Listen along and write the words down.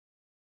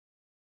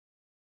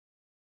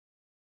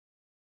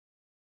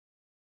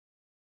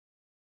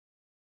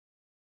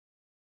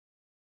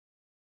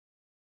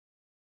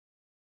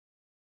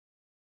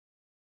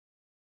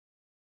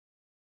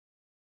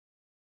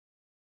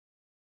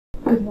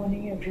Good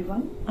morning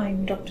everyone,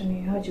 I'm Dr.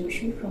 Neha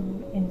Joshi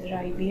from Indira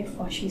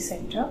IVF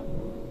Center.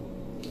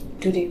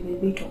 Today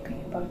we'll be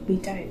talking about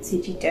Beta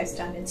HCG test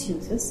and its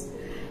uses.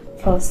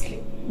 Firstly,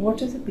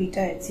 what is a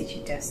Beta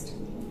HCG test?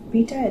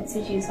 Beta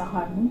HCG is a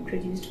hormone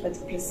produced by the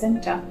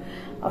placenta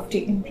after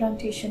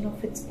implantation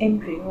of its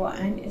embryo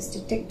and is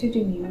detected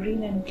in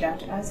urine and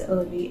blood as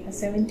early as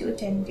 7 to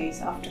 10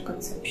 days after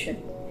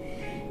conception.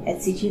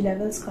 HCG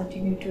levels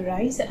continue to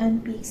rise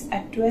and peaks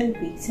at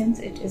 12 weeks, since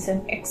it is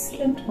an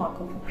excellent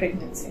marker for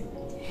pregnancy.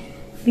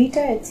 Beta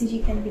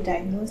HCG can be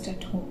diagnosed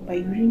at home by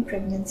urine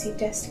pregnancy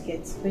test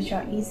kits, which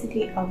are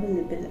easily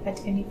available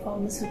at any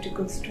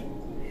pharmaceutical store.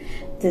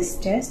 This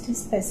test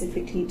is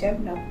specifically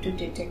developed to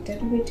detect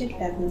elevated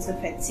levels of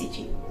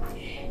HCG.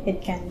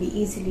 It can be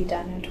easily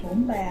done at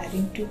home by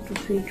adding 2 to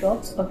 3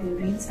 drops of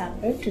urine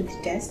sample to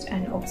the test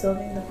and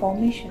observing the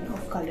formation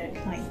of colored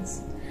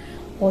lines.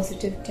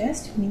 Positive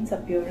test means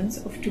appearance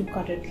of 2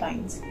 colored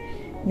lines.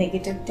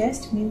 Negative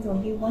test means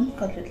only 1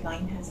 colored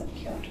line has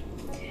appeared.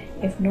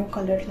 If no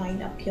colored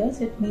line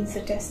appears, it means the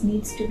test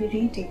needs to be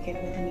retaken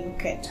with a new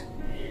kit.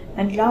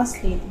 And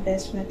lastly, the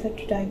best method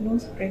to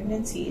diagnose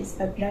pregnancy is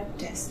a blood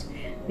test,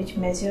 which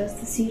measures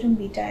the serum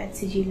beta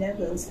HCG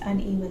levels, and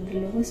even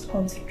the lowest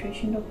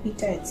concentration of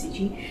beta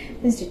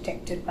HCG is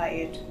detected by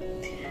it.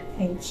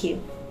 Thank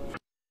you.